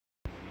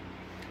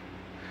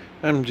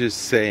I'm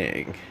just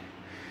saying,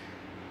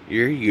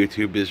 your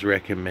YouTube is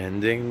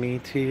recommending me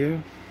to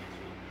you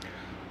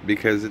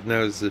because it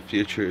knows the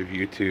future of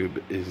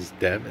YouTube is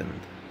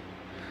Devin.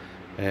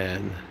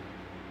 And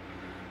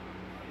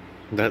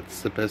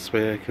that's the best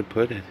way I could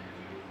put it.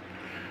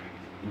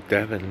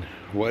 Devin.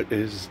 What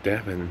is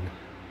Devin?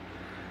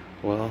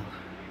 Well,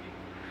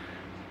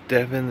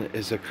 Devin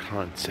is a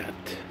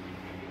concept.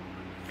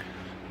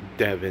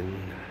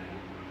 Devin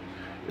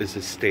is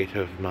a state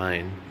of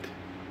mind.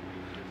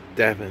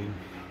 Devin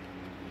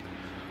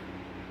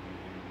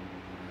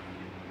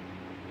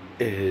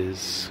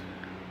is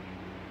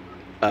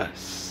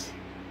us.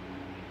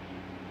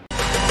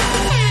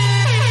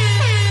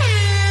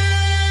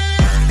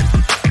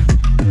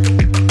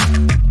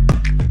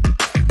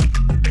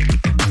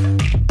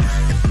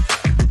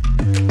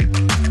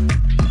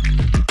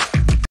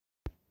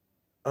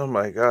 Oh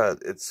my god,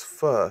 it's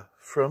Pho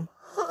from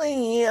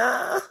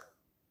Hiya.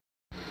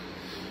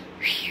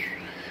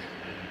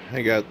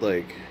 I got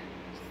like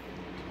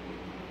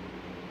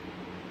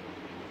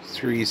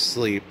 3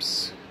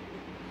 sleeps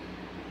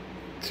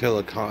till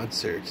a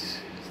concert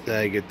that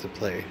I get to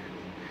play.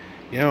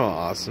 You know how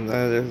awesome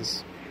that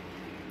is?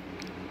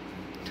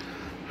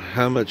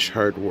 How much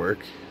hard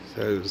work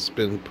has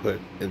been put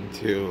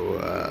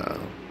into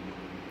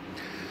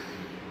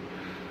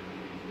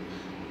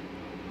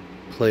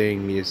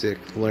playing music,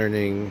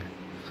 learning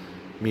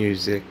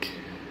music,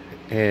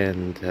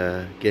 and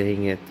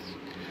getting it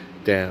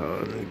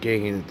down,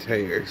 getting an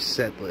entire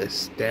set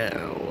list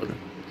down,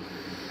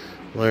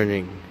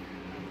 learning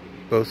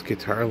both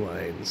guitar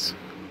lines,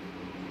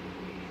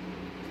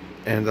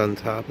 and on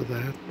top of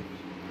that,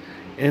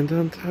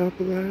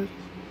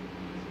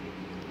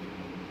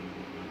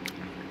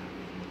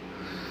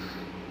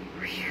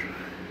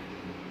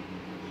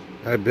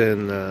 I've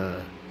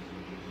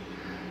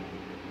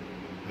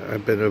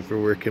been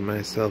overworking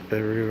myself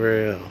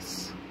everywhere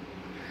else.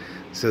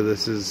 So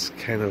this is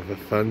kind of a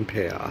fun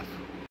payoff.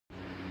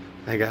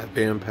 I got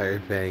vampire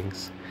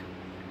fangs.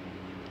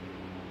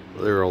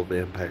 Literal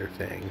vampire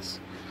fangs.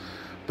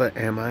 But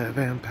am I a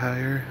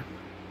vampire?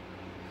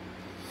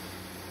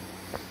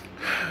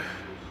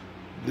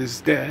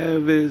 This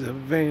Dev is a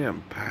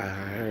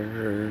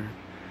vampire.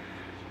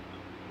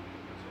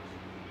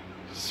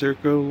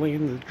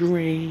 Circling the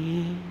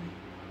drain.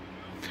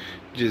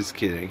 Just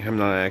kidding, I'm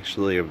not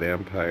actually a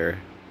vampire.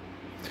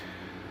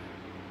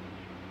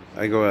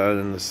 I go out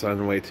in the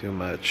sun way too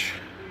much.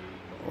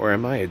 Or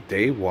am I a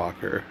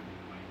daywalker?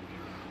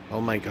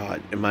 Oh my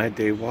god, am I a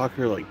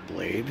daywalker like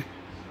Blade?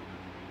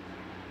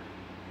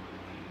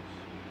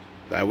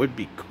 That would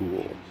be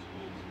cool.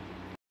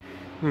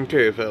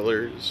 Okay,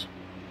 fellers.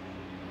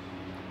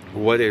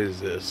 What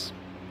is this?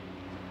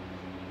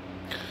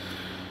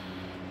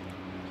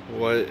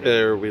 What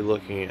are we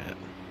looking at?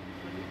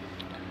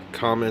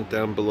 Comment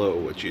down below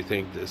what you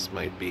think this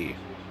might be,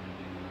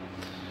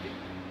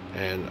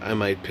 and I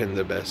might pin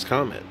the best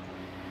comment.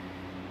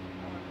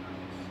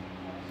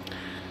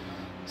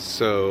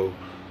 So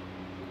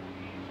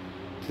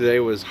today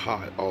was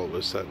hot all of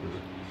a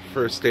sudden.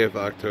 First day of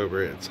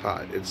October, it's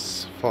hot.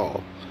 It's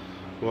fall.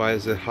 Why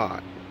is it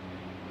hot?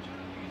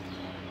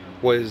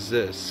 What is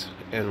this,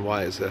 and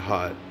why is it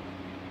hot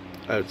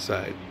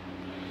outside?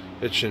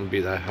 It shouldn't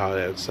be that hot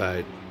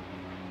outside.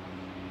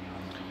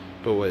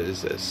 But what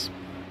is this?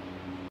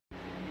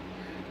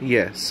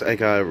 Yes, I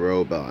got a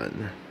robe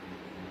on.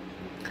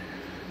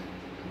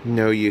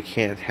 No, you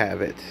can't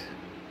have it.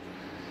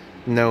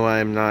 No,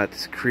 I'm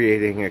not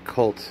creating a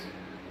cult.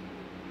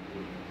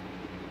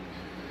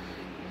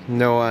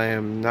 No, I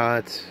am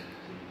not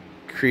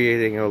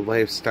creating a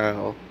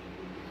lifestyle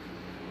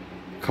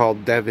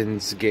called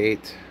Devin's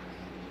Gate.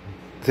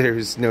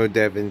 There's no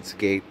Devin's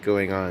Gate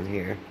going on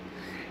here.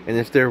 And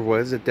if there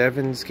was a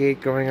Devin's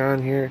Gate going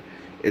on here,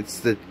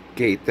 it's the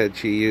gate that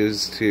she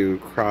used to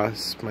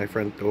cross my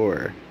front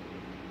door.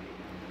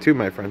 To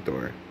my front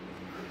door.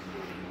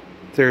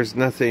 There's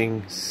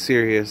nothing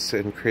serious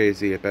and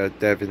crazy about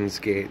Devin's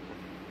Gate.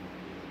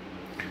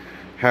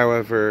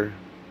 However,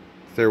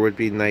 there would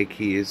be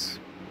Nikes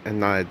and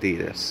not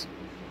Adidas.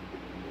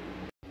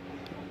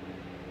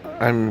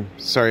 I'm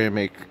sorry I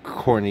make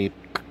corny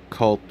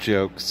cult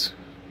jokes,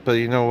 but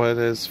you know what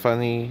is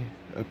funny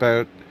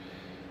about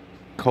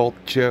cult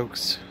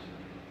jokes?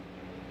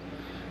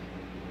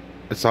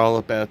 It's all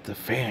about the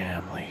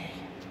family.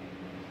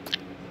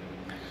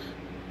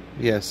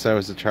 Yes, that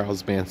was a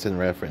Charles Manson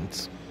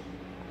reference.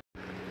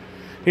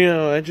 You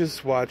know, I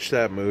just watched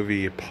that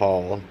movie,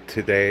 Paul,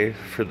 today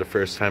for the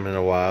first time in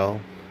a while.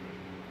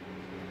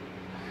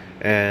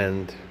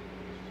 And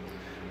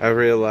I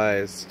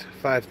realized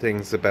 5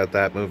 things about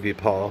that movie,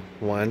 Paul.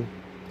 1,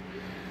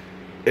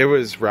 it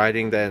was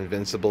riding the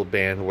Invincible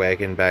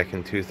bandwagon back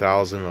in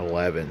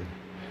 2011.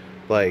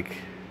 Like,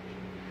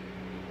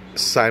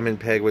 Simon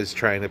Pegg was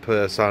trying to put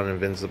us on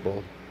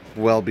Invincible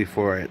well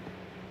before it.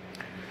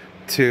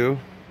 2,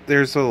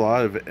 there's a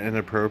lot of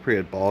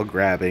inappropriate ball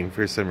grabbing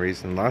for some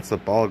reason. Lots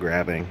of ball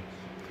grabbing.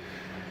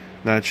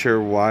 Not sure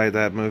why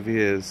that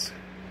movie is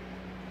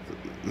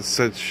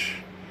such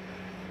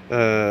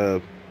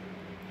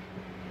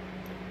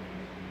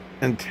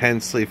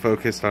intensely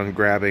focused on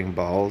grabbing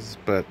balls,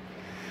 but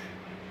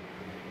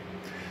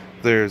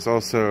there's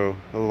also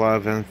a lot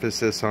of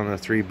emphasis on a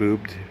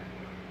three-boobed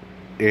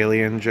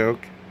alien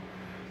joke.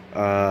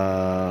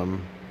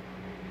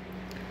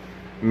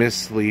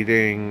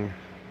 Misleading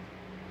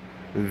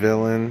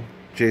villain.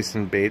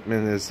 Jason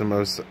Bateman is the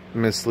most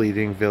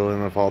misleading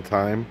villain of all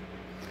time.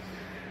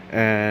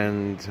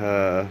 And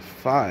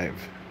 5.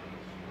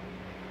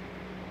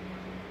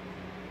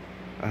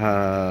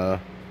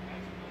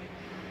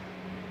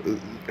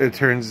 It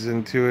turns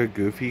into a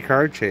goofy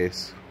car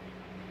chase.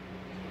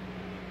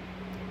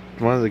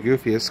 One of the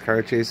goofiest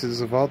car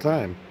chases of all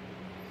time.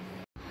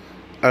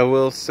 I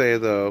will say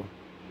though,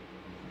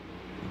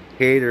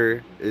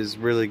 Hader is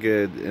really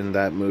good in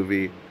that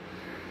movie.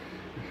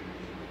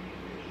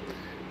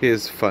 He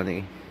is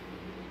funny.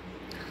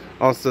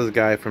 Also, the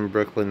guy from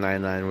Brooklyn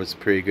Nine-Nine was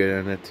pretty good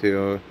in it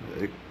too.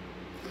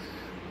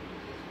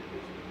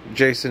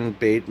 Jason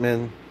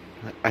Bateman,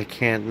 I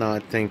can't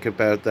not think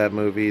about that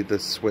movie, The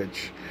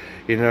Switch.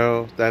 You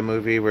know, that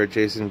movie where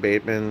Jason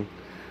Bateman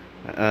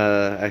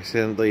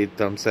accidentally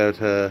dumps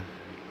out a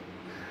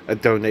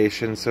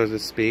donation, so to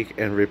speak,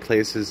 and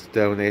replaces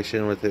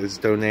donation with his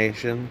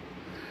donation.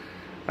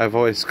 I've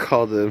always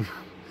called him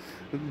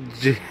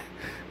Jason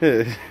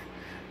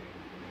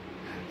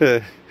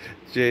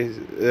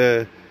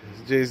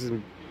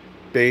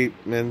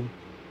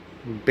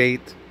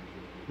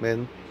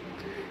Bateman.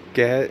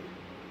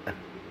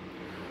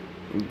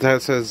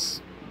 That's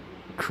as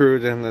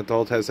crude and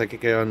adult as I could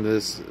get on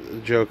this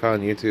joke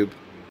on YouTube.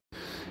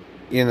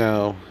 You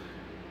know,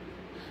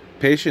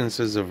 patience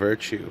is a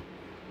virtue.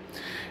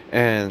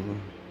 And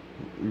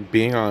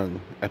being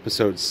on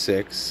episode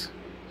 6,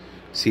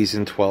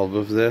 season 12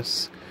 of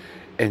this,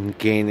 and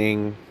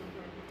gaining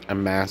a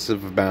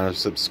massive amount of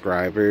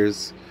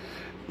subscribers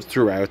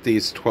throughout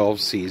these 12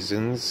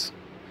 seasons,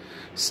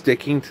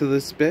 sticking to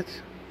this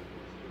bit,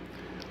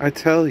 I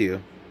tell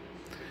you,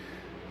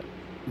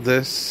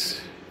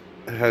 this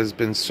has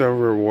been so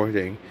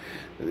rewarding.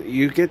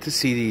 You get to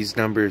see these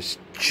numbers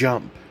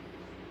jump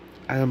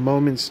at a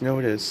moment's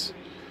notice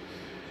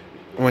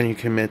when you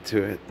commit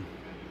to it.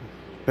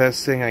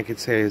 Best thing I could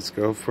say is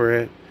go for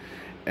it,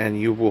 and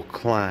you will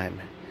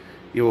climb.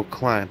 You will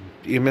climb.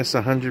 You miss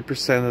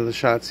 100% of the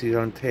shots you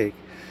don't take.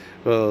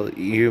 Well,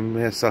 you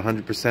miss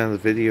 100%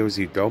 of the videos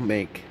you don't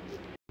make.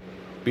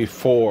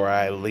 Before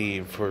I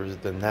leave for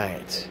the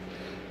night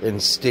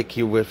and stick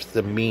you with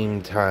the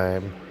meme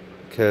time,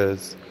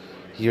 because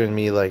you and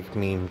me like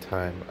meme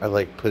time. I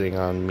like putting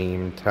on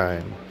meme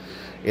time.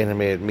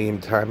 Animated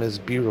meme time is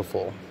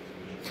beautiful.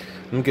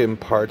 I'm going to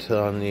impart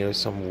on you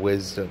some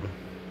wisdom.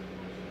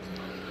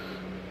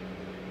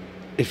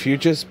 If you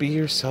just be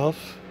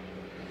yourself,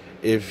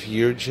 if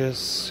you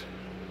just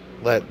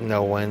let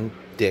no one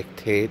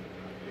dictate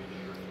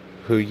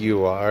who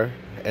you are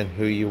and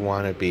who you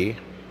want to be,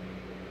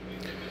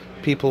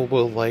 people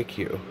will like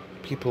you.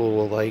 People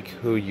will like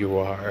who you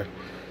are.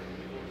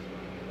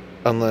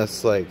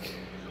 Unless, like,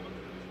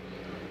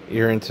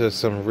 you're into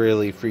some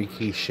really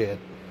freaky shit,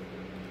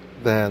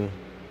 then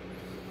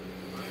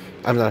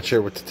I'm not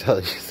sure what to tell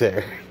you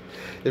there.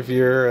 If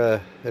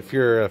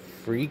you're a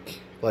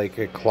freak, like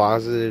a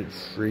closeted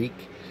freak,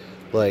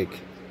 like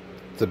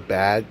the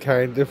bad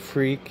kind of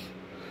freak,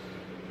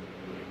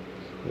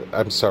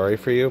 I'm sorry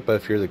for you. But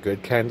if you're the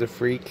good kind of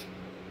freak,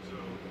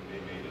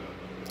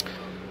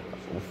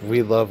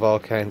 we love all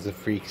kinds of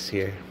freaks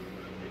here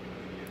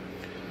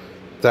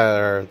that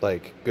are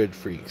like good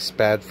freaks.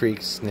 Bad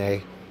freaks,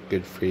 nay.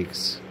 Good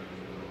freaks,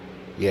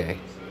 yay.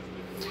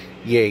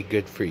 Yay,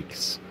 good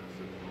freaks.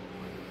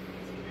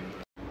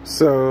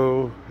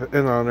 So,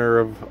 in honor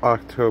of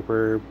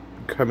October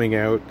coming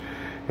out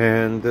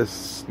and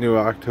this new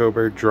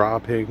October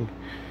dropping,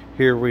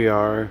 here we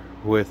are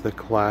with a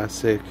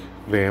classic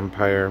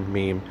vampire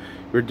meme.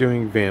 We're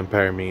doing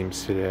vampire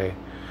memes today.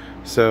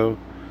 So,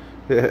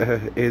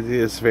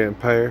 atheist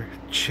vampire,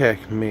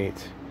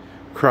 checkmate.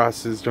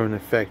 Crosses don't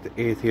affect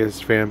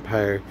atheist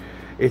vampire.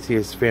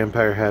 Atheist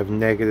vampire have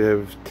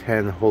negative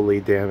 10 holy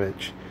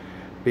damage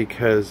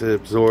because it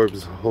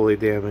absorbs holy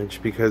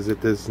damage, because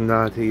it does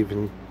not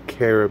even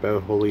care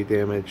about holy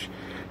damage.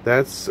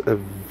 That's a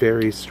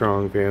very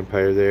strong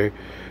vampire there.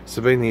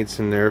 Somebody needs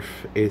to nerf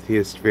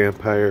atheist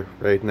vampire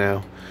right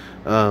now.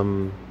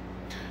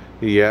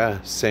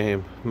 Yeah,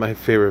 same. My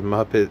favorite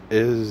Muppet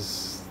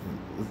is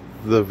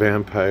the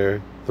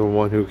vampire, the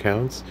one who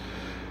counts.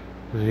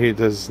 He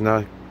does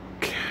not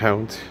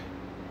count,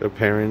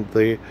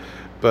 apparently,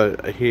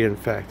 but he in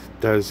fact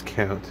does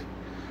count.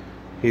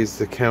 He's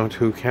the count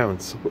who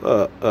counts.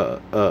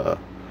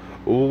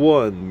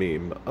 One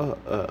meme,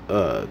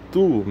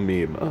 two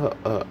meme,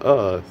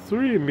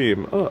 three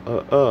meme,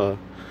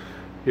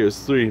 here's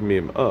three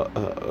meme,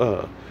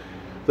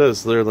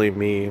 That's literally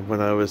me when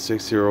I was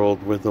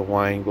 6-year-old with a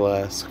wine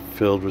glass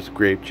filled with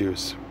grape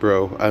juice.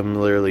 Bro, I'm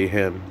literally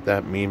him.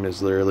 That meme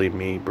is literally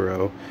me,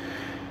 bro.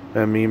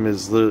 That meme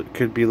is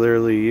could be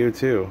literally you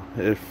too,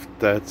 if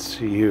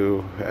that's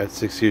you at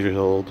 6 years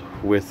old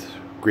with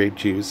grape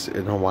juice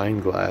in a wine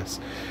glass.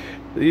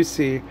 You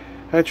see,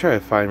 I try to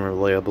find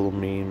reliable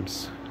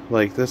memes.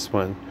 Like this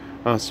one.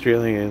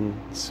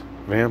 Australians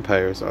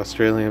vampires.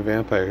 Australian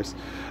vampires.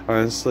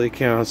 Honestly,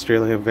 can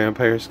Australian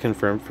vampires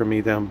confirm for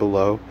me down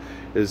below?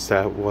 Is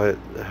that what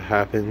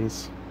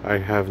happens? I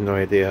have no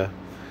idea.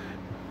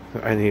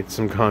 I need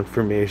some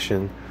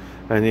confirmation.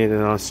 I need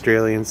an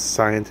Australian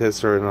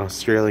scientist or an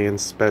Australian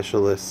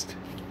specialist.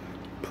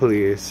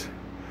 Please.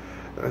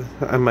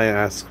 I might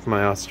ask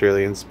my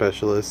Australian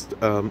specialist.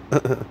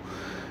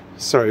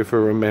 Sorry for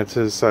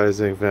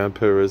romanticizing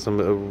vampirism.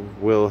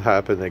 It will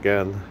happen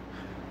again.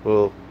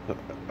 Well,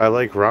 I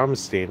like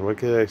Rammstein. What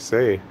could I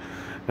say?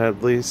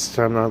 At least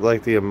I'm not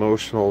like the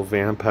emotional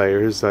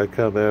vampires that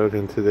come out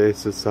in today's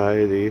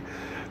society.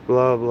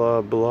 Blah,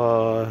 blah,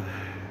 blah.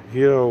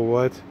 You know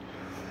what?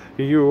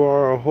 You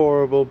are a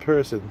horrible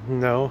person.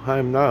 No,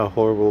 I'm not a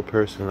horrible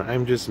person.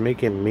 I'm just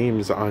making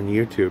memes on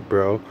YouTube,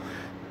 bro.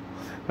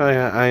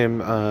 I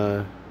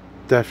am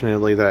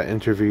definitely that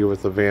interview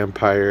with the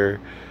vampire,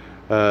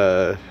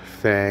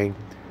 Fang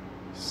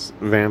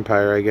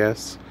vampire, I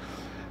guess.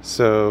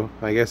 So,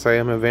 I guess I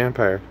am a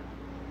vampire.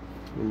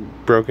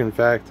 Broken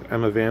fact,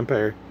 I'm a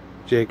vampire.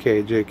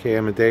 JK,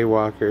 I'm a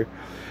daywalker.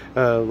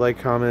 Like,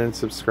 comment, and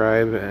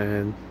subscribe,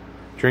 and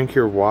drink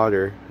your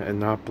water and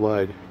not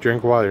blood.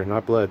 Drink water,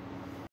 not blood.